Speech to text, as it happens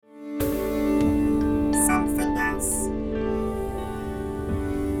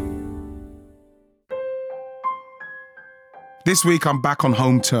This week, I'm back on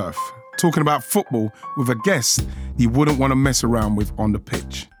home turf, talking about football with a guest you wouldn't want to mess around with on the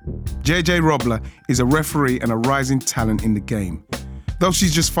pitch. JJ Robler is a referee and a rising talent in the game. Though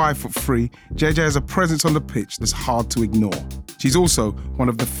she's just 5'3", JJ has a presence on the pitch that's hard to ignore. She's also one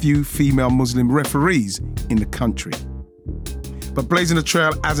of the few female Muslim referees in the country. But blazing a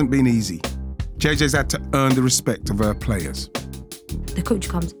trail hasn't been easy. JJ's had to earn the respect of her players. The coach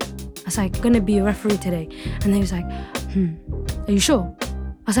comes. I was like, going to be a referee today. And then he was like, are you sure? I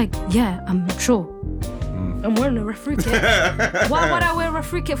was like, yeah, I'm sure. I'm wearing a referee kit. Why would I wear a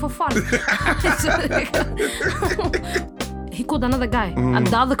referee kit for fun? He called another guy, and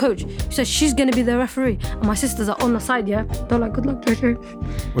the other coach. He said, she's going to be the referee. And my sisters are on the side, yeah? They're like, good luck,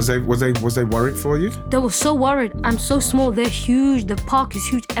 JJ. Was they worried for you? They were so worried. I'm so small. They're huge. The park is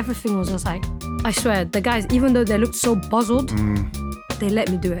huge. Everything was just like, I swear, the guys, even though they looked so puzzled, they let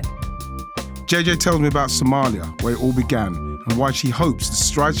me do it. JJ tells me about Somalia, where it all began, and why she hopes the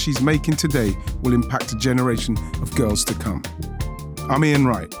strides she's making today will impact a generation of girls to come. I'm Ian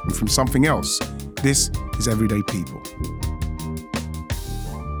Wright, and from Something Else, this is Everyday People.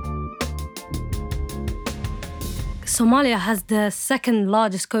 Somalia has the second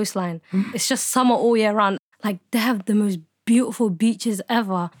largest coastline. It's just summer all year round. Like, they have the most beautiful beaches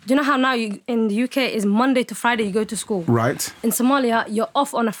ever. Do you know how now in the UK is Monday to Friday you go to school? Right. In Somalia, you're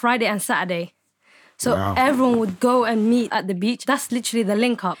off on a Friday and Saturday. So Wow. Everyone would go and meet at the beach. That's literally the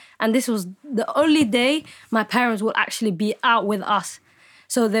link up. And this was the only day my parents would actually be out with us.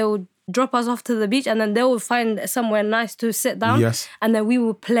 So they would drop us off to the beach and then they would find somewhere nice to sit down. Yes. And then we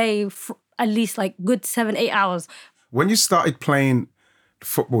would play for at least like good 7-8 hours. When you started playing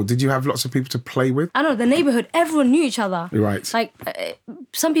football, did you have lots of people to play with? I don't know, the neighborhood, everyone knew each other. Right. Like,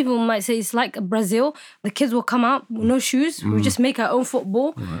 some people might say it's like Brazil. The kids will come out with no shoes. We just make our own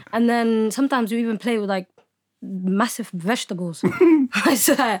football. Right. And then sometimes we even play with like massive vegetables. I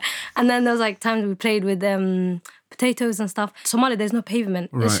swear. And then there was like times we played with potatoes and stuff. Somalia, there's no pavement.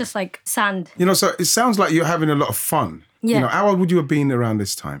 Right. It's just like sand. You know, so it sounds like you're having a lot of fun. Yeah. You know, how old would you have been around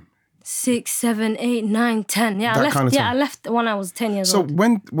this time? 6, 7, 8, 9, 10. Yeah, I left when I was 10 years old. So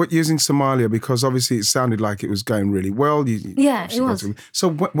what years in Somalia? Because obviously it sounded like it was going really well. It was. So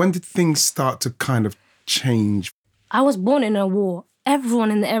when did things start to kind of change? I was born in a war.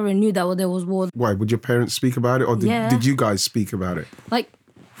 Everyone in the area knew that there was war. Why? Would your parents speak about it? Or did you guys speak about it? Like,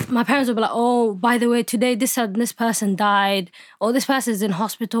 my parents would be like, oh, by the way, today this person died, or this person is in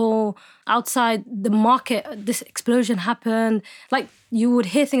hospital. Outside the market, this explosion happened. Like, you would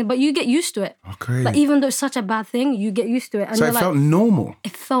hear things, but you get used to it. Okay. Like, even though it's such a bad thing, you get used to it. And so it felt normal?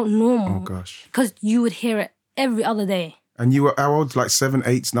 It felt normal. Oh, gosh. Because you would hear it every other day. And you were how old? Like 7,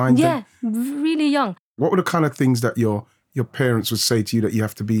 8, 9? Yeah, really young. What were the kind of things that your parents would say to you that you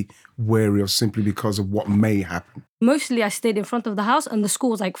have to be wary of simply because of what may happen? Mostly I stayed in front of the house and the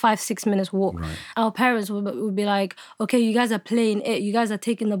school was like 5-6 minutes walk. Right. Our parents would be like, okay, you guys are playing it. You guys are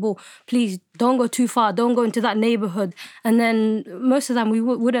taking the ball. Please don't go too far. Don't go into that neighborhood. And then most of the time we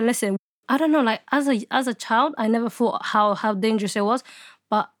wouldn't listen. I don't know, like as a child, I never thought how dangerous it was.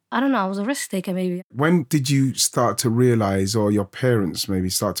 But I don't know, I was a risk taker maybe. When did you start to realise, or your parents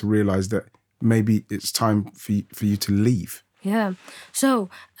maybe start to realise that maybe it's time for you to leave? Yeah. So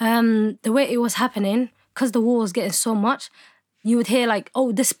the way it was happening, because the war was getting so much, you would hear like,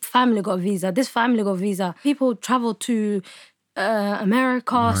 oh, this family got a visa, this family got a visa. People traveled to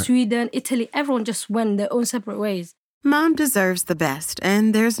America, right. Sweden, Italy. Everyone just went their own separate ways. Mom deserves the best,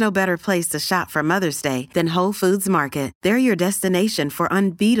 and there's no better place to shop for Mother's Day than Whole Foods Market. They're your destination for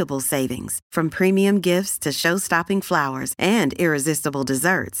unbeatable savings, from premium gifts to show-stopping flowers and irresistible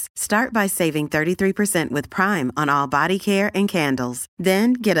desserts. Start by saving 33% with Prime on all body care and candles.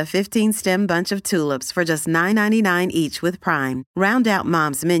 Then get a 15-stem bunch of tulips for just $9.99 each with Prime. Round out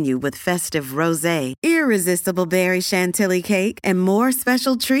Mom's menu with festive rosé, irresistible berry chantilly cake, and more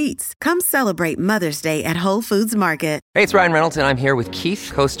special treats. Come celebrate Mother's Day at Whole Foods Market. Hey, it's Ryan Reynolds, and I'm here with Keith,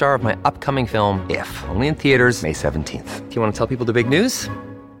 co-star of my upcoming film, If, only in theaters May 17th. Do you want to tell people the big news?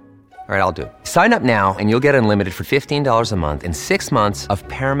 All right, I'll do it. Sign up now and you'll get unlimited for $15 a month and 6 months of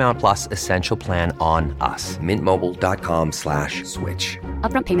Paramount Plus Essential Plan on us. MintMobile.com/switch.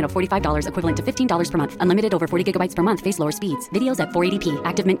 Upfront payment of $45 equivalent to $15 per month. Unlimited over 40 gigabytes per month. Face lower speeds. Videos at 480p.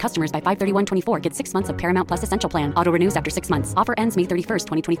 Active Mint customers by 531.24 get 6 months of Paramount Plus Essential Plan. Auto renews after 6 months. Offer ends May 31st,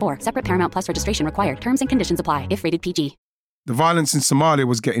 2024. Separate Paramount Plus registration required. Terms and conditions apply if rated PG. The violence in Somalia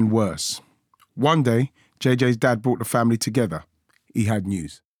was getting worse. One day, JJ's dad brought the family together. He had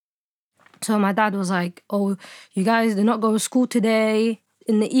news. So my dad was like, oh, you guys, they're not going to school today.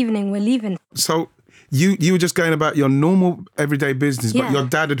 In the evening, we're leaving. So you were just going about your normal everyday business, but Yeah. your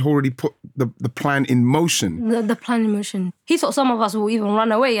dad had already put the plan in motion. The plan in motion. He thought some of us will even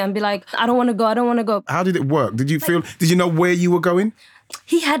run away and be like, I don't want to go, I don't want to go. How did it work? Did you know where you were going?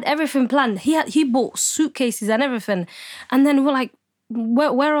 He had everything planned. He bought suitcases and everything. And then we're like,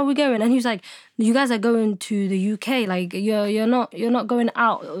 where are we going? And he was like, you guys are going to the UK. Like, you're not going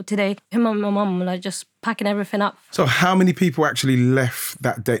out today. Him and my mum were like just packing everything up. So how many people actually left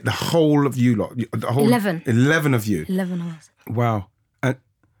that day? The whole of you lot? 11. 11 of you? 11 of us. Wow. And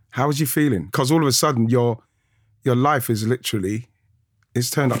how was you feeling? Because all of a sudden your life is literally, it's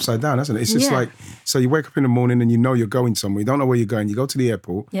turned upside down, hasn't it? It's just like, so you wake up in the morning and you know you're going somewhere. You don't know where you're going. You go to the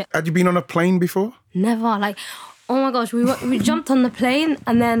airport. Yeah. Had you been on a plane before? Never. Like, oh my gosh, we jumped on the plane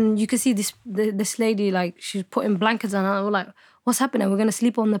and then you could see this lady, like, she's putting blankets on, and we're like, what's happening? We're going to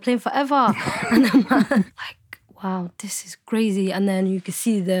sleep on the plane forever. And I'm like, wow, this is crazy. And then you could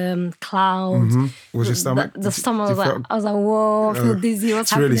see the clouds. Mm-hmm. Was your stomach? The stomach was like, I was like, whoa, I feel dizzy.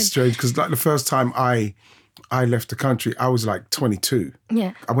 What's happening? It's really strange because like the first time I left the country, I was like 22.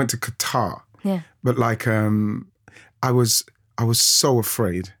 Yeah. I went to Qatar. Yeah. But like, I was so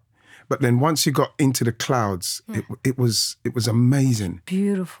afraid. But then once you got into the clouds, it was amazing.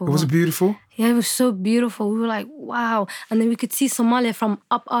 Beautiful. Was it beautiful? Yeah, it was so beautiful. We were like, wow. And then we could see Somalia from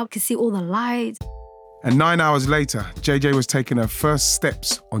up, could see all the lights. And 9 hours later, JJ was taking her first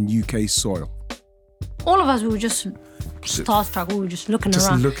steps on UK soil. All of us, we were just starstruck. We were just looking Just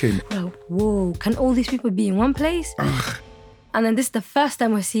around. looking. We're like, whoa, can all these people be in one place? And then this is the first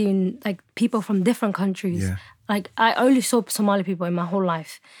time we're seeing like people from different countries. Yeah. Like I only saw Somali people in my whole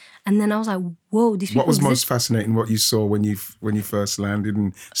life. And then I was like, whoa, these people What was exist. most fascinating, what you saw when you first landed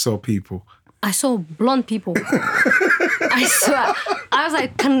and saw people? I saw blonde people. I swear. I was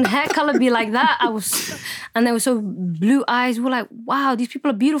like, can hair color be like that? And they were so blue eyes. We were like, wow, these people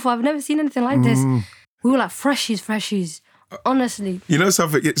are beautiful. I've never seen anything like this. We were like, freshies. Honestly. You know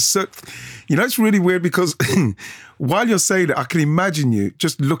something? It's really weird because while you're saying it, I can imagine you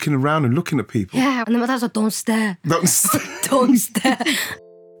just looking around and looking at people. Yeah. And then my dad's like, don't stare. Don't stare. Don't stare.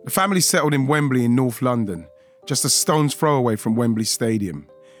 The family settled in Wembley in North London, just a stone's throw away from Wembley Stadium.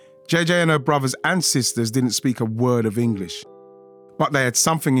 JJ and her brothers and sisters didn't speak a word of English, but they had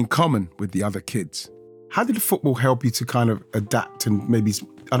something in common with the other kids. How did the football help you to kind of adapt and maybe,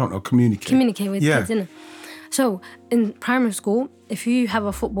 I don't know, communicate? Communicate with kids, innit? So in primary school, if you have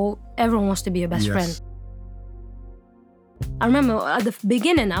a football, everyone wants to be your best friend. I remember at the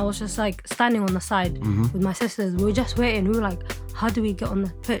beginning, I was just like standing on the side with my sisters. We were just waiting. We were like, how do we get on the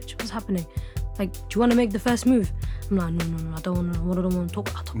pitch? What's happening? Like, do you want to make the first move? I'm like, no, I don't want to talk.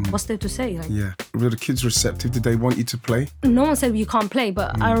 What's there to say? Like, yeah. Were the kids receptive? Did they want you to play? No one said you can't play,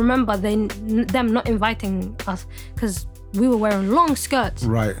 but I remember them not inviting us because we were wearing long skirts.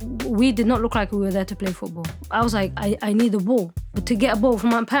 Right. We did not look like we were there to play football. I was like, I need a ball. But to get a ball from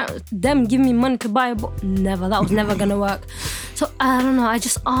my parents, them give me money to buy a ball, never. That was never going to work. So, I don't know, I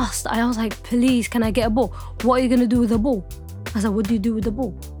just asked. I was like, please, can I get a ball? What are you going to do with the ball? I was like, what do you do with the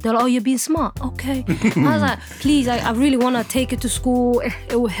ball? They're like, oh, you're being smart. Okay. I was like, please, I really want to take it to school.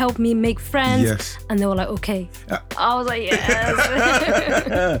 It will help me make friends. Yes. And they were like, okay. I was like,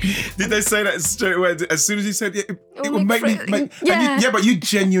 yes. Did they say that straight away? As soon as you said it would make me... Yeah. But you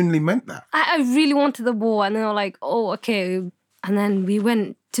genuinely meant that. I really wanted the ball. And they were like, oh, okay. And then we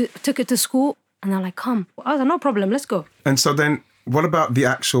took it to school. And they're like, come. I was like, no problem, let's go. And so then... What about the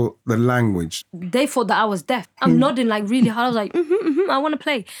language? They thought that I was deaf. I'm nodding like really hard. I was like, I want to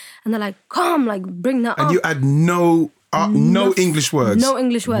play. And they're like, come, like bring that up. And you had no English words? No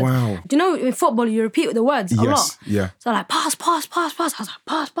English words. Wow. Do you know in football you repeat the words a lot? Yeah. So like, pass. I was like,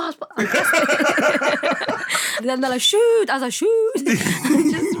 pass. Then they're like, shoot. I was like, shoot.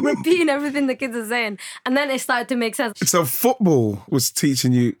 Just repeating everything the kids are saying. And then it started to make sense. So football was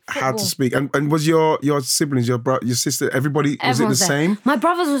teaching you how to speak. And was your siblings, your sister, everybody, was it the same? My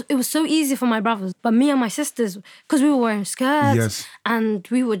brothers, it was so easy for my brothers. But me and my sisters, because we were wearing skirts and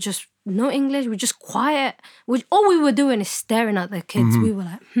we were just, no English, we were just quiet. All we were doing is staring at the kids. We were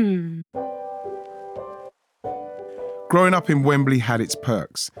like, Growing up in Wembley had its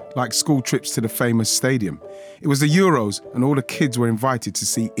perks, like school trips to the famous stadium. It was the Euros and all the kids were invited to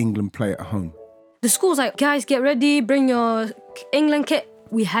see England play at home. The school's like, guys, get ready, bring your England kit.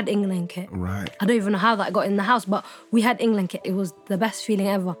 We had England kit. Right. I don't even know how that got in the house, but we had England kit. It was the best feeling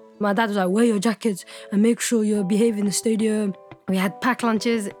ever. My dad was like, wear your jackets and make sure you behave in the stadium. We had packed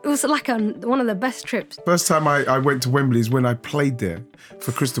lunches. It was like one of the best trips. First time I went to Wembley is when I played there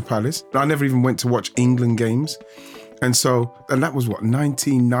for Crystal Palace. I never even went to watch England games. And that was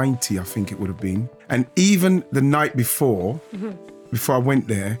 1990, I think it would have been. And even the night before I went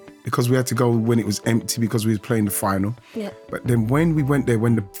there, because we had to go when it was empty because we was playing the final. Yeah. But then when we went there,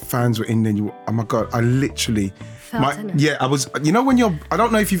 when the fans were in there, oh my God, I literally... I was... You know when I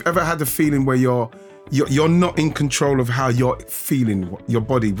don't know if you've ever had the feeling where you're not in control of how you're feeling, what your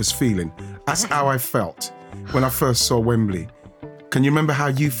body was feeling. That's how I felt when I first saw Wembley. Can you remember how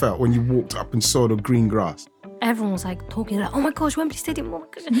you felt when you walked up and saw the green grass? Everyone was like talking like, oh my gosh, Wembley Stadium, oh my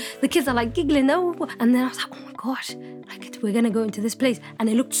gosh. The kids are like giggling, oh. And then I was like, oh my gosh, like we're going to go into this place. And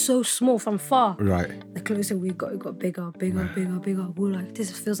it looked so small from far. Right. The closer we got, it got bigger. We were like,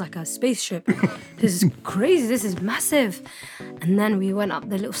 this feels like a spaceship. This is crazy, this is massive. And then we went up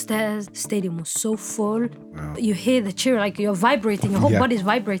the little stairs. The stadium was so full. Wow. You hear the cheer, like you're vibrating, your whole body's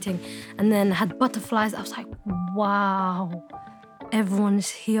vibrating. And then had butterflies. I was like, wow, everyone's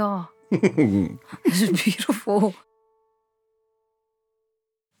here. This is beautiful.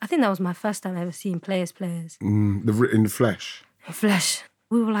 I think that was my first time ever seeing players. In the flesh? In flesh.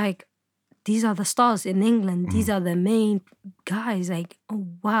 We were like, these are the stars in England. These are the main guys. Like, oh,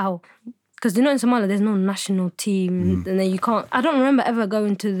 wow. Because, in Somalia, there's no national team. And then you can't... I don't remember ever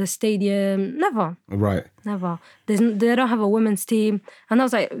going to the stadium. Never. Right. Never. They don't have a women's team. And I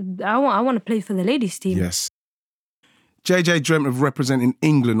was like, I want to play for the ladies' team. Yes. JJ dreamt of representing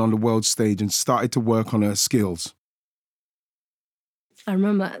England on the world stage and started to work on her skills. I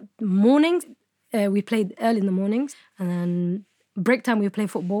remember mornings, we played early in the mornings, and then break time we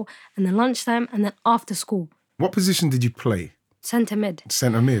played football, and then lunchtime, and then after school. What position did you play? Centre mid.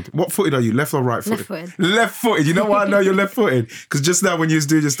 Centre mid. What footed are you? Left or right footed? Left footed. Left footed. You know why I know you're left footed? Because just now when you was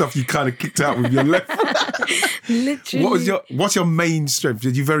doing your stuff, you kind of kicked out with your left foot. Literally. What's your main strength?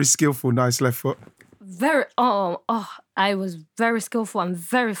 Did you very skillful, nice left foot? I was very skillful and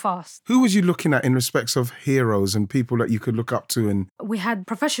very fast. Who was you looking at in respects of heroes and people that you could look up to? And we had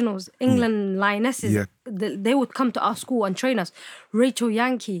professionals, England Lionesses. Yeah. They would come to our school and train us. Rachel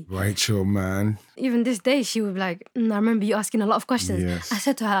Yankee. Rachel, man. Even this day, she would be like, I remember you asking a lot of questions. Yes. I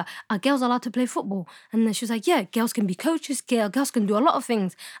said to her, are girls allowed to play football? And then she was like, yeah, girls can be coaches, girls can do a lot of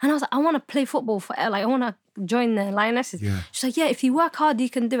things. And I was like, I want to play football for I want to join the Lionesses. Yeah. She's like, yeah, if you work hard, you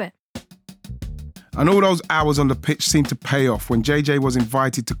can do it. And all those hours on the pitch seemed to pay off when JJ was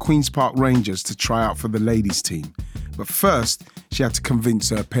invited to Queen's Park Rangers to try out for the ladies' team. But first, she had to convince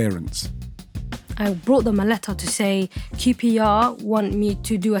her parents. I brought them a letter to say QPR want me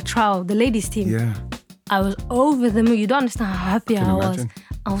to do a trial, the ladies' team. Yeah. I was over the moon. You don't understand how happy I was.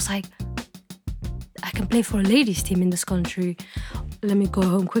 I was like, I can play for a ladies' team in this country. Let me go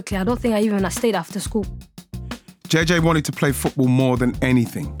home quickly. I don't think I stayed after school. JJ wanted to play football more than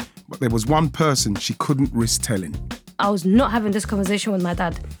anything. But there was one person she couldn't risk telling. I was not having this conversation with my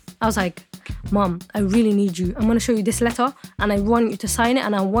dad. I was like, Mom, I really need you. I'm going to show you this letter and I want you to sign it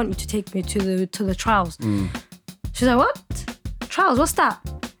and I want you to take me to the trials. She's like, what? Trials, what's that?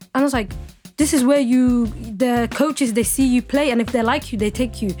 And I was like, this is where the coaches, they see you play and if they like you, they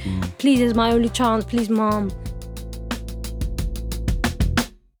take you. Please, it's my only chance. Please, Mom.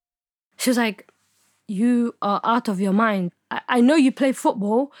 She was like, you are out of your mind. I know you play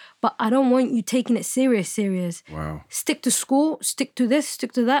football, but I don't want you taking it serious. Wow. Stick to school, stick to this,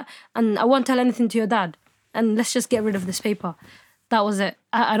 stick to that, and I won't tell anything to your dad. And let's just get rid of this paper. That was it.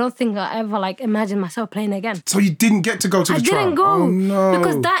 I don't think I ever imagined myself playing again. So you didn't get to go to the trial? I didn't go. Oh, no.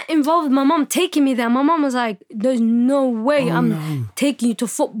 Because that involved my mom taking me there. My mom was like, there's no way taking you to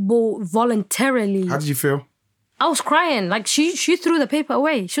football voluntarily. How did you feel? I was crying. She threw the paper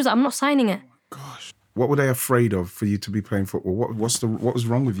away. She was like, I'm not signing it. Gosh. What were they afraid of for you to be playing football? What was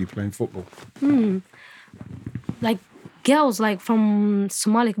wrong with you playing football? Girls from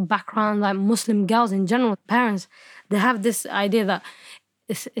Somali background, Muslim girls in general, parents, they have this idea that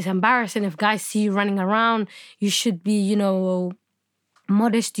it's embarrassing if guys see you running around. You should be,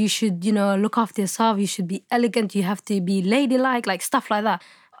 modest. You should, look after yourself. You should be elegant. You have to be ladylike, stuff like that.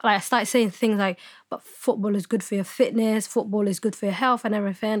 I started saying things like, but football is good for your fitness, football is good for your health and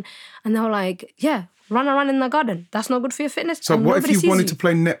everything. And they were like, yeah, run around in the garden. That's not good for your fitness. So what if you wanted to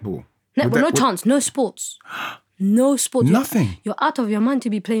play netball? Netball, no chance, no sports. No sports. Nothing? You're out of your mind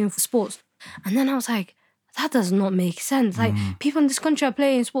to be playing for sports. And then I was like, that does not make sense. People in this country are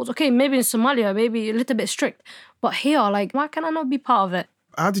playing sports. Okay, maybe in Somalia, maybe a little bit strict. But here, why can I not be part of it?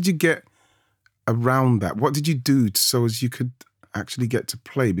 How did you get around that? What did you do so as you could actually get to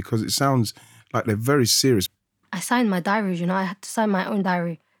play? Because it sounds like they're very serious. I signed my diaries, I had to sign my own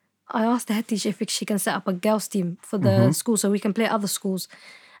diary. I asked the head teacher if she can set up a girls' team for the school so we can play other schools.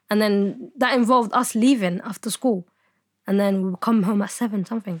 And then that involved us leaving after school. and then we would come home at 7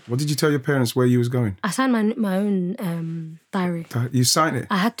 something. What did you tell your parents where you was going? I signed my own diary. You signed it?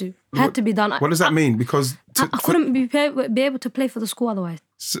 I had to. It had to be done. What does that mean? Because I couldn't be able to play for the school otherwise.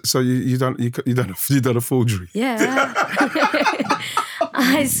 So you done a forgery? Yeah.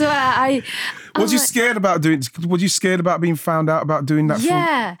 I swear, Was you scared about doing? Was you scared about being found out about doing that?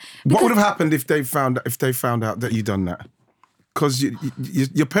 Yeah. What would have happened if they found out that you done that? Because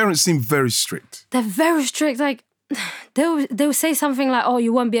your parents seem very strict. They're very strict. Like they'll say something like, "Oh,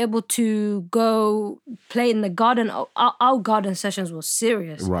 you won't be able to go play in the garden." Our garden sessions were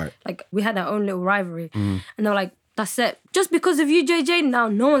serious. Right. Like we had our own little rivalry, and they were like, "That's it. Just because of you, JJ, now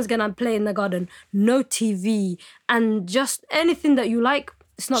no one's gonna play in the garden. No TV, and just anything that you like,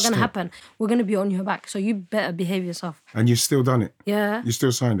 it's not gonna happen. We're gonna be on your back. So you better behave yourself." And you still done it? Yeah. You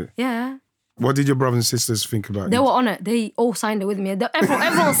still signed it? Yeah. What did your brothers and sisters think about it? They were on it. They all signed it with me.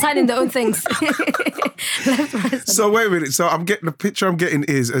 Everyone was signing their own things. Left, right, so wait a minute. So the picture I'm getting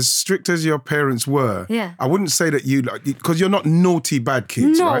is as strict as your parents were. Yeah. I wouldn't say that because you're not naughty bad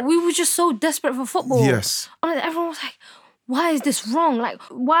kids, No, right? we were just so desperate for football. Yes. Honestly, everyone was like, why is this wrong? Like,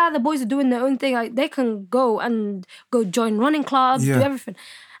 why are the boys doing their own thing? Like, they can go join running clubs, do everything.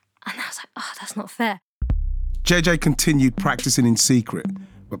 And I was like, oh, that's not fair. JJ continued practicing in secret,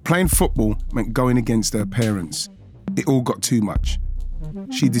 but playing football meant going against her parents. It all got too much.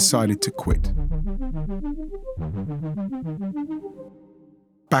 She decided to quit.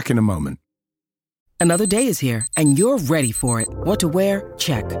 Back in a moment. Another day is here, and you're ready for it. What to wear?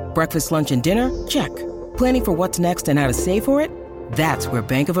 Check. Breakfast, lunch, and dinner? Check. Planning for what's next and how to save for it? That's where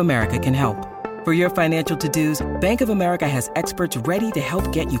Bank of America can help. For your financial to-dos, Bank of America has experts ready to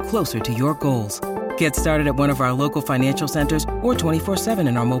help get you closer to your goals. Get started at one of our local financial centers or 24/7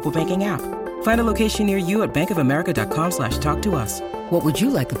 in our mobile banking app. Find a location near you at bankofamerica.com/talktous. What would you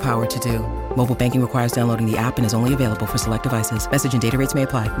like the power to do? Mobile banking requires downloading the app and is only available for select devices. Message and data rates may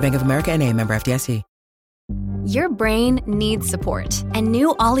apply. Bank of America N.A., member FDIC. Your brain needs support, and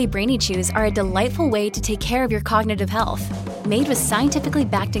new Ollie Brainy Chews are a delightful way to take care of your cognitive health. Made with scientifically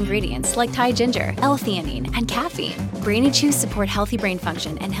backed ingredients like Thai ginger, L-theanine, and caffeine, Brainy Chews support healthy brain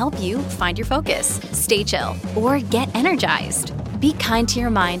function and help you find your focus, stay chill, or get energized. Be kind to your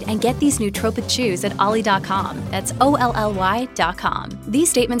mind and get these nootropic chews at ollie.com. That's OLLY.com. These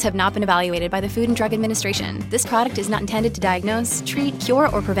statements have not been evaluated by the Food and Drug Administration. This product is not intended to diagnose, treat, cure,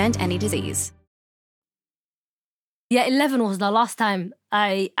 or prevent any disease. Yeah, 11 was the last time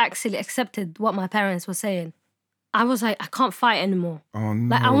I actually accepted what my parents were saying. I was like, I can't fight anymore. Oh,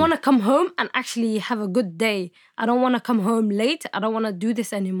 no. Like, I want to come home and actually have a good day. I don't want to come home late. I don't want to do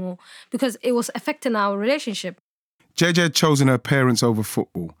this anymore because it was affecting our relationship. JJ had chosen her parents over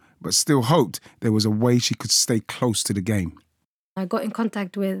football, but still hoped there was a way she could stay close to the game. I got in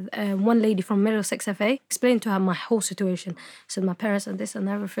contact with one lady from Middlesex FA, explained to her my whole situation. Said my parents and this and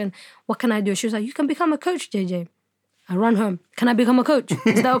everything. What can I do? She was like, you can become a coach, JJ. I run home. Can I become a coach?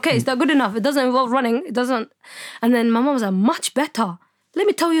 Is that okay? Is that good enough? It doesn't involve running. It doesn't. And then my mom was like, much better. Let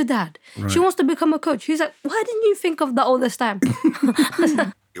me tell you that. Right. She wants to become a coach. He's like, why didn't you think of that all this time?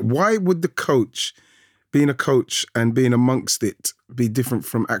 Why would the coach, being a coach and being amongst it, be different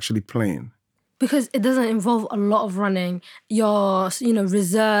from actually playing? Because it doesn't involve a lot of running. You're,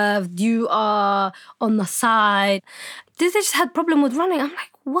 reserved. You are on the side. They just had problem with running. I'm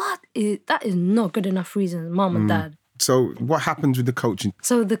like, that is not good enough reason, mom and dad. So what happens with the coaching?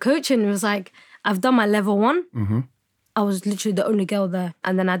 So the coaching was like, I've done my level 1. Mm-hmm. I was literally the only girl there.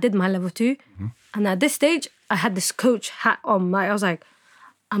 And then I did my level 2. Mm-hmm. And at this stage, I had this coach hat on. I was like,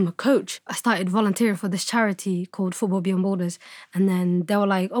 I'm a coach. I started volunteering for this charity called Football Beyond Borders. And then they were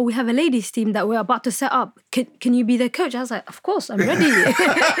like, oh, we have a ladies team that we're about to set up. Can you be their coach? I was like, of course, I'm ready.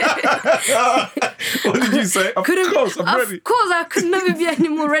 What did you say? Of course, I'm ready. Of course, I could never be any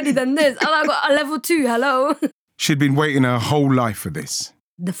more ready than this. And I got a level 2, hello. She'd been waiting her whole life for this.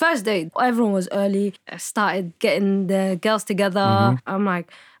 The first day, everyone was early. I started getting the girls together. Mm-hmm. I'm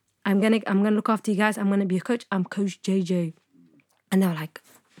like, I'm gonna look after you guys. I'm gonna be a coach. I'm Coach JJ. And they were like,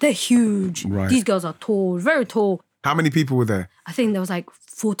 they're huge. Right. These girls are tall, very tall. How many people were there? I think there was like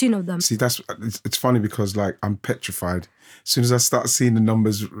 14 of them. See, it's funny because I'm petrified. As soon as I start seeing the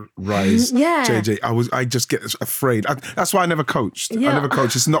numbers rise, JJ, I just get afraid. That's why I never coached. Yeah. I never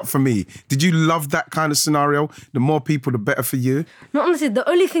coached. It's not for me. Did you love that kind of scenario? The more people, the better for you? No, honestly, the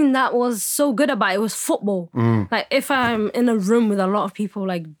only thing that was so good about it was football. Like if I'm in a room with a lot of people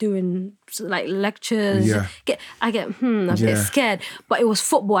like doing like lectures, I get a bit scared. But it was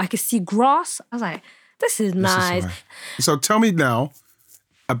football. I could see grass. I was like, this is nice. So tell me now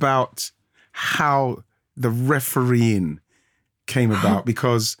about how the refereeing came about,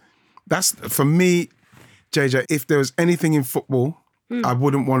 because that's, for me, JJ, if there was anything in football I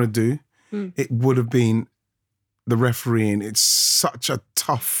wouldn't want to do, it would have been the refereeing. It's such a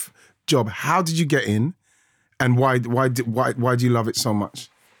tough job. How did you get in, and why do you love it so much?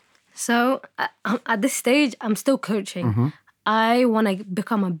 So at this stage, I'm still coaching. I want to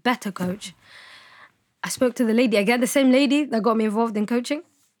become a better coach. I spoke to the lady, again, the same lady that got me involved in coaching.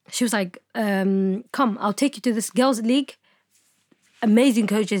 She was like, come, I'll take you to this girls' league. Amazing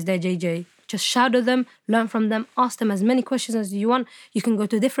coaches there, JJ. Just shadow them, learn from them, ask them as many questions as you want. You can go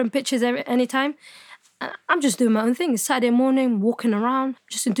to different pitches anytime. I'm just doing my own thing. It's Saturday morning, walking around,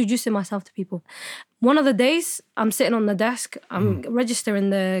 just introducing myself to people. One of the days, I'm sitting on the desk, I'm registering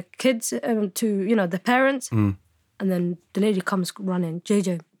the kids to, the parents. And then the lady comes running,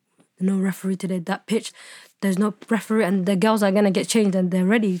 JJ, no referee today, that pitch, there's no referee, and the girls are going to get changed and they're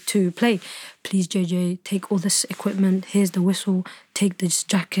ready to play. Please, JJ, take all this equipment, here's the whistle, take this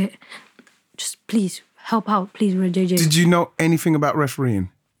jacket. Just please, help out, please, JJ. Did you know anything about refereeing?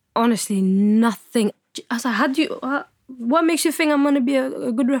 Honestly, nothing. I was like, what makes you think I'm going to be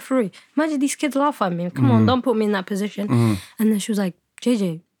a good referee? Imagine these kids laugh at me. Come on, don't put me in that position. And then she was like,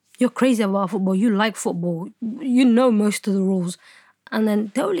 JJ, you're crazy about football. You like football. You know most of the rules. And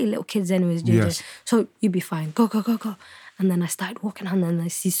then they're only little kids anyways, JJ. Yes. So you'll be fine. Go, go, go, go. And then I started walking and then I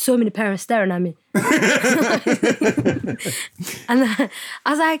see so many parents staring at me. And then I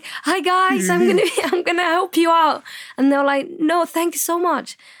was like, hi guys, I'm gonna help you out. And they were like, no, thank you so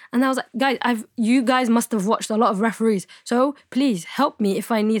much. And I was like, guys, you guys must have watched a lot of referees. So please help me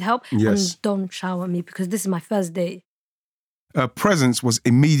if I need help. Yes. And don't shower me because this is my first day. Her presence was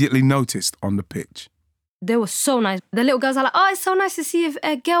immediately noticed on the pitch. They were so nice. The little girls are like, oh, it's so nice to see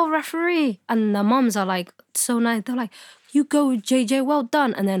a girl referee. And the mums are like, so nice. They're like, you go, JJ, well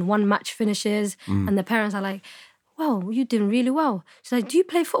done. And then one match finishes and the parents are like, well, you did really well. She's like, do you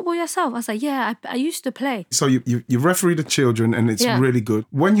play football yourself? I was like, yeah, I used to play. So you referee the children and it's really good.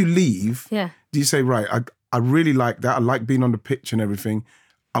 When you leave, do you say, right, I really like that. I like being on the pitch and everything.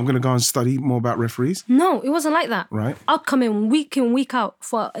 I'm going to go and study more about referees? No, it wasn't like that. Right. I'd come in, week out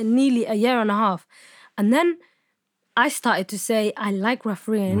for nearly a year and a half. And then I started to say, I like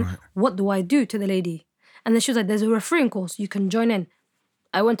refereeing. Right. What do I do to the lady? And then she was like, there's a refereeing course. You can join in.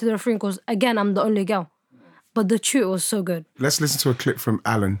 I went to the refereeing course. Again, I'm the only girl. But the truth was so good. Let's listen to a clip from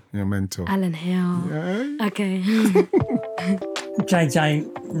Alan, your mentor. Alan Hill. Yeah. Okay.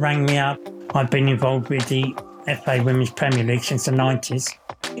 JJ rang me up. I've been involved with the FA Women's Premier League since the 90s.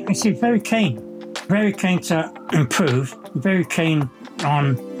 She's very keen to improve, very keen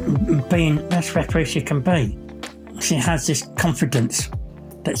on being the best referee she can be. She has this confidence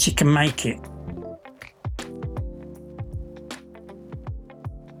that she can make it.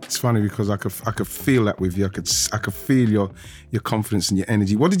 It's funny because I could feel that with you. I could feel your confidence and your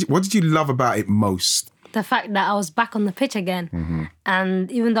energy. What did you love about it most? The fact that I was back on the pitch again,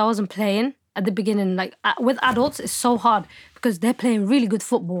 and even though I wasn't playing at the beginning, like with adults, it's so hard because they're playing really good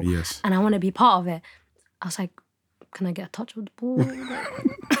football. Yes, and I want to be part of it. I was like, can I get a touch of the ball?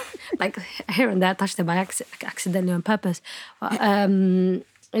 Like here and there, I touched it by accidentally on purpose. But,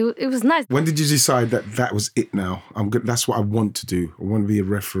 it was nice. When did you decide that was it now? That's what I want to do. I want to be a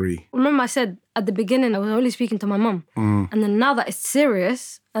referee. Remember I said at the beginning I was only speaking to my mum. And then now that it's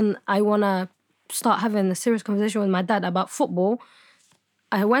serious and I want to start having a serious conversation with my dad about football,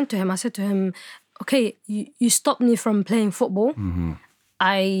 I went to him. I said to him, okay, you stopped me from playing football.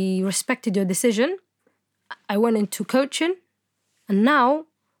 I respected your decision. I went into coaching. And now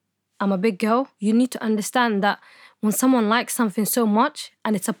I'm a big girl. You need to understand that when someone likes something so much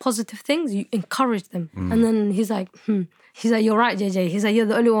and it's a positive thing, you encourage them. And then he's like, you're right, JJ. He's like, you're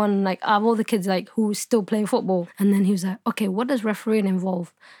the only one, like, out of all the kids, like, who's still playing football. And then he was like, okay, what does refereeing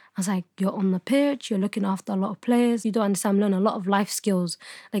involve? I was like, you're on the pitch, you're looking after a lot of players. You don't understand, I'm learning a lot of life skills.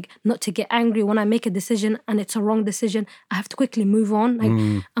 Like, not to get angry when I make a decision and it's a wrong decision. I have to quickly move on.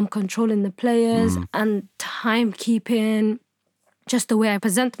 Like, I'm controlling the players and timekeeping, just the way I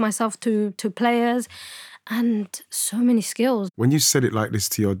present myself to players. And so many skills. When you said it like this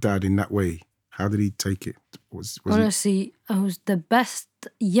to your dad in that way, how did he take it? Honestly, it was the best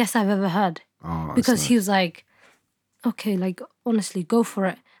yes I've ever heard. Oh, because nice. He was like, okay, like, honestly, go for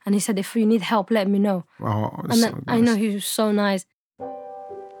it. And he said, if you need help, let me know. Oh, and then, so nice. I know he was so nice.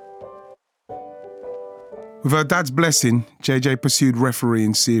 With her dad's blessing, JJ pursued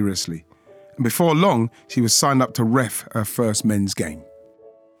refereeing seriously. And before long, she was signed up to ref her first men's game.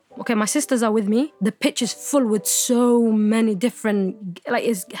 Okay, my sisters are with me. The pitch is full with so many different,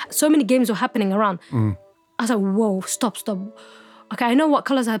 so many games were happening around. I was like, whoa, stop. Okay, I know what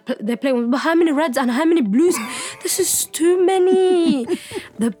colours they're playing with, but how many reds and how many blues? This is too many.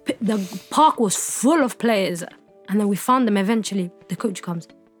 The park was full of players. And then we found them eventually. The coach comes.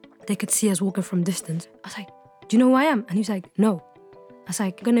 They could see us walking from distance. I was like, do you know who I am? And he was like, no. I was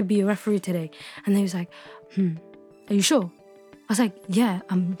like, I'm going to be a referee today. And then he was like, are you sure? I was like, yeah,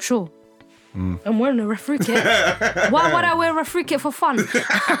 I'm sure. I'm wearing a referee kit. Why would I wear a referee kit for fun?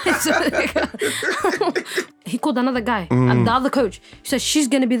 He called another guy, and the other coach. He said, she's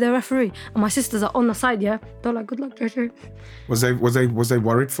going to be the referee. And my sisters are on the side, yeah? They're like, good luck, JJ. Was they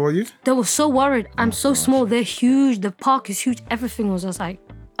worried for you? They were so worried. I'm so small. They're huge. The park is huge. Everything was just like,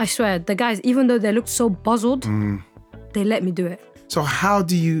 I swear, the guys, even though they looked so buzzled, they let me do it. So how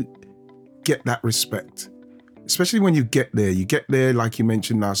do you get that respect? Especially when you get there, like you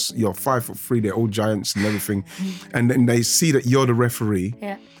mentioned us, you're 5'3", they're all giants and everything. And then they see that you're the referee.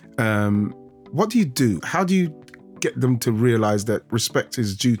 Yeah. What do you do? How do you get them to realize that respect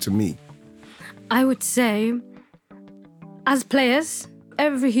is due to me? I would say, as players,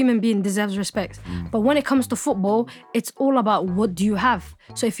 every human being deserves respect. But when it comes to football, it's all about what do you have.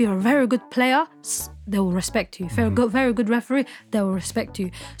 So if you're a very good player, they will respect you. If you're a very good referee, they will respect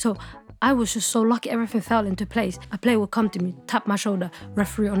you. So I was just so lucky everything fell into place. A player would come to me, tap my shoulder,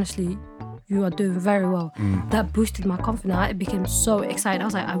 referee, honestly, you are doing very well. That boosted my confidence. I became so excited. I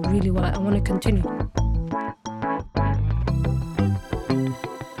was like, I want to continue.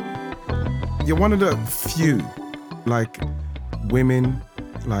 You're one of the few, like women,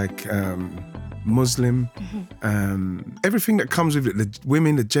 like Muslim, everything that comes with it, the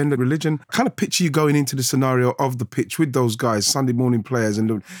women, the gender, religion. I kind of picture you going into the scenario of the pitch with those guys, Sunday morning players,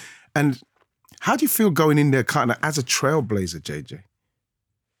 and how do you feel going in there kind of as a trailblazer, JJ?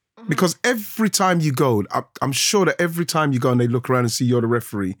 Because every time you go, I'm sure that every time you go and they look around and see you're the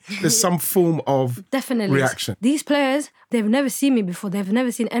referee, there's some form of reaction. These players, they've never seen me before. They've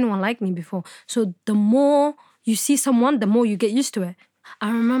never seen anyone like me before. So the more you see someone, the more you get used to it. I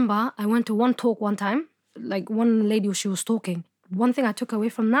remember I went to one talk one time, like one lady, she was talking. One thing I took away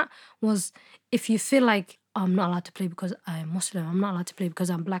from that was if you feel like, I'm not allowed to play because I'm Muslim, I'm not allowed to play because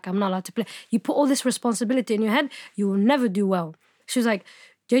I'm black, I'm not allowed to play. You put all this responsibility in your head, you will never do well. She was like,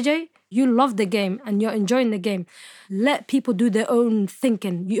 JJ, you love the game and you're enjoying the game. Let people do their own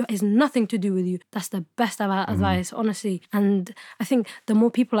thinking. It's nothing to do with you. That's the best advice, honestly. And I think the more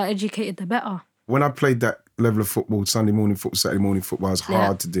people are educated, the better. When I played that level of football, Sunday morning football, Saturday morning football, it was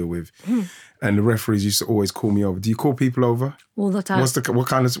hard to deal with. And the referees used to always call me over. Do you call people over? All the time. What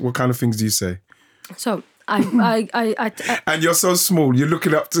kind of things do you say? So I and you're so small. You're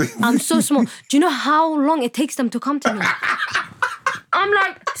looking up to. I'm so small. Do you know how long it takes them to come to me? I'm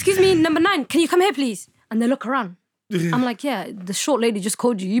like, excuse me, number 9, can you come here, please? And they look around. I'm like, yeah, the short lady just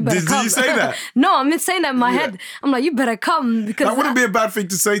called you. You better come. Did you say that? No, I'm saying that in my head. I'm like, you better come because that wouldn't be a bad thing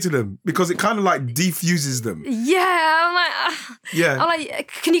to say to them because it kind of like defuses them. Yeah, I'm like,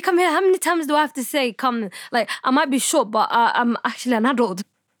 can you come here? How many times do I have to say come? Like, I might be short, but I'm actually an adult.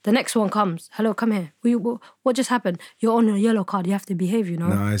 The next one comes. Hello, come here. What just happened? You're on a yellow card. You have to behave, you know?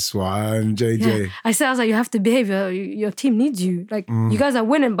 Nice one, JJ. Yeah. I was like, you have to behave. Your team needs you. Like, you guys are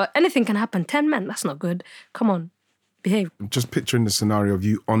winning, but anything can happen. 10 men, that's not good. Come on, behave. Just picturing the scenario of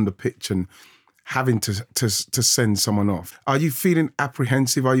you on the pitch and having to send someone off. Are you feeling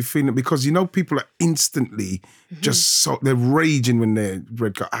apprehensive? Are you feeling... Because you know people are instantly just so... They're raging when they're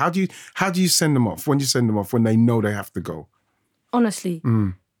red card. How do you send them off? When you send them off, when they know they have to go? Honestly...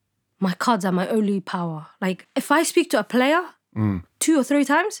 My cards are my only power. Like, if I speak to a player 2 or 3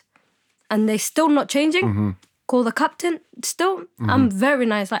 times and they're still not changing, call the captain, still, I'm very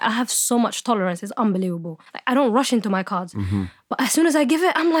nice. Like, I have so much tolerance. It's unbelievable. Like, I don't rush into my cards. But as soon as I give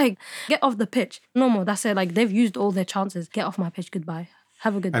it, I'm like, get off the pitch. No more, that's it. Like, they've used all their chances. Get off my pitch, goodbye.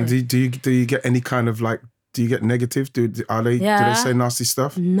 Have a good day. And do you get any kind of, like, do you get negative? Do they say nasty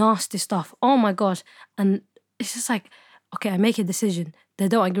stuff? Nasty stuff. Oh, my gosh. And it's just like, okay, I make a decision. They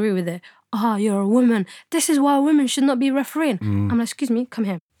don't agree with it. You're a woman. This is why women should not be refereeing. I'm like, excuse me, come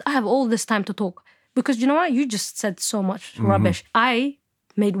here. I have all this time to talk. Because you know what? You just said so much rubbish. I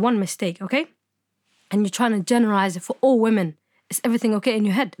made one mistake, okay? And you're trying to generalize it for all women. Is everything okay in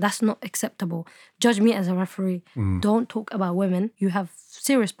your head? That's not acceptable. Judge me as a referee. Don't talk about women. You have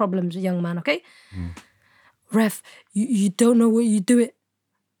serious problems, young man, okay? Ref, you don't know what you do it.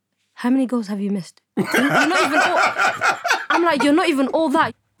 How many goals have you missed? You're not even all... I'm like, you're not even all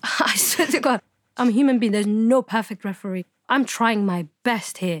that. I swear to God, I'm a human being. There's no perfect referee. I'm trying my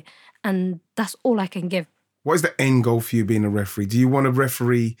best here, and that's all I can give. What is the end goal for you being a referee? Do you want to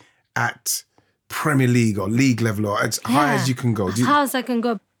referee at Premier League or league level or as high as you can go? As high as I can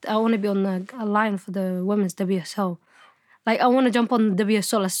go. I want to be on a line for the women's WSL. Like, I want to jump on the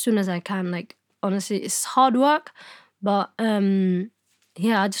WSL as soon as I can. Like, honestly, it's hard work, but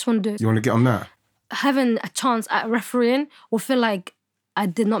yeah, I just want to do it. You want to get on that? Having a chance at refereeing will feel like I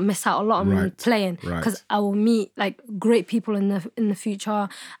did not miss out a lot on playing, because I will meet like great people in the future.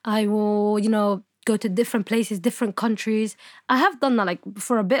 I will, go to different places, different countries. I have done that like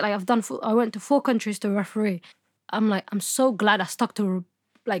for a bit. Like I went to 4 countries to referee. I'm so glad I stuck to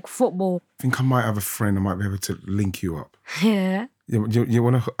like football. I think I might have a friend I might be able to link you up. Yeah. You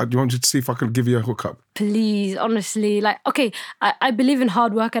want to see if I can give you a hookup? Please, honestly, like, okay, I believe in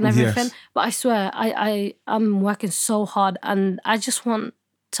hard work and everything, but I swear I'm working so hard, and I just want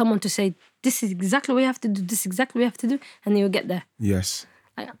someone to say, this is exactly what you have to do, this is exactly what you have to do, and you'll get there. Yes.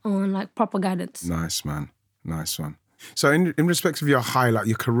 Like, on like proper guidance. Nice, man. Nice one. So in respect of your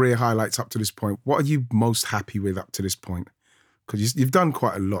career highlights up to this point, what are you most happy with up to this point? Because you've done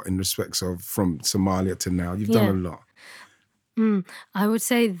quite a lot in respects of from Somalia to now. You've done a lot. I would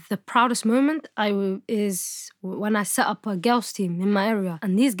say the proudest moment is when I set up a girls team in my area.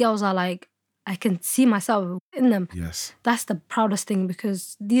 And these girls are like, I can see myself in them. Yes. That's the proudest thing,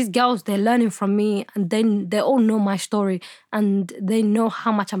 because these girls, they're learning from me, and they all know my story, and they know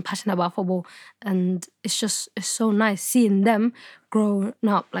how much I'm passionate about football. And it's so nice seeing them growing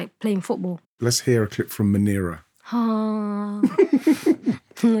up, like playing football. Let's hear a clip from Munira.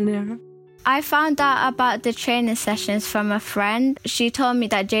 Munira. I found out about the training sessions from a friend. She told me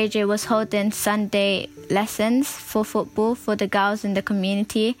that JJ was holding Sunday lessons for football for the girls in the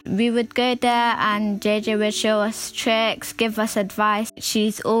community. We would go there and JJ would show us tricks, give us advice.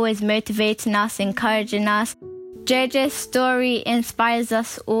 She's always motivating us, encouraging us. JJ's story inspires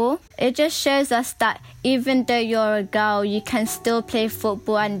us all. It just shows us that even though you're a girl, you can still play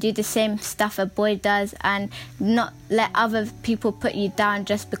football and do the same stuff a boy does, and not let other people put you down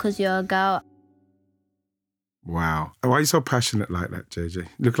just because you're a girl. Wow. Why are you so passionate like that, JJ?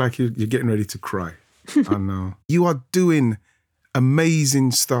 Look like you're getting ready to cry. I know. You are doing amazing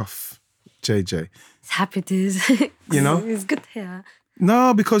stuff, JJ. It's happy to. You know? It's good to hear.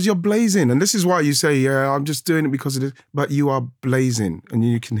 No, because you're blazing. And this is why you say, yeah, I'm just doing it because of this. But you are blazing. And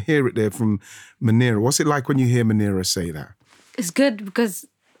you can hear it there from Munira. What's it like when you hear Munira say that? It's good because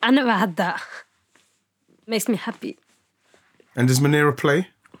I never had that. Makes me happy. And does Munira play?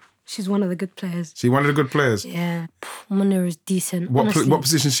 She's one of the good players. She's one of the good players? Yeah. Munira is decent. What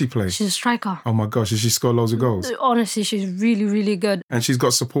position does she play? She's a striker. Oh my gosh, does she score loads of goals? Honestly, she's really, really good. And she's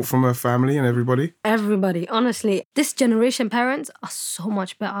got support from her family and everybody? Everybody, honestly. This generation parents are so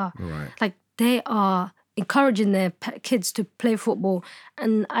much better. Right. Like, they are encouraging their kids to play football.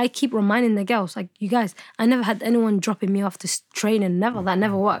 And I keep reminding the girls, like, you guys, I never had anyone dropping me off to training. Never. That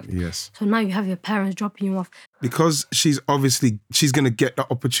never worked. Yes. So now you have your parents dropping you off. Because she's going to get the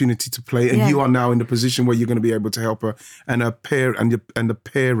opportunity to play, and you are now in the position where you're going to be able to help her, and her and the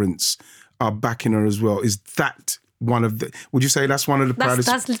parents are backing her as well. Is that one of the? Would you say that's one of the proudest?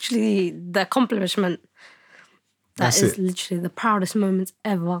 That's literally the accomplishment. That is literally the proudest moments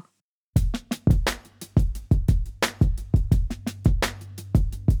ever.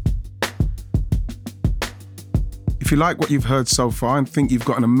 If you like what you've heard so far and think you've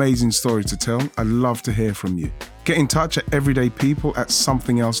got an amazing story to tell, I'd love to hear from you. Get in touch at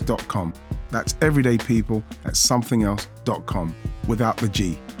everydaypeople@somethingelse.com. That's everydaypeople@somethingelse.com, without the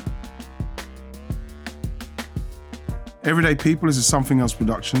G. Everyday People is a Something Else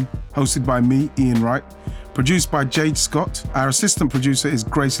production, hosted by me, Ian Wright, produced by Jade Scott. Our assistant producer is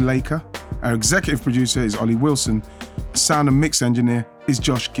Grace Laker. Our executive producer is Ollie Wilson. The sound and mix engineer is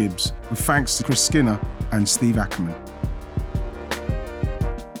Josh Gibbs, with thanks to Chris Skinner and Steve Ackerman.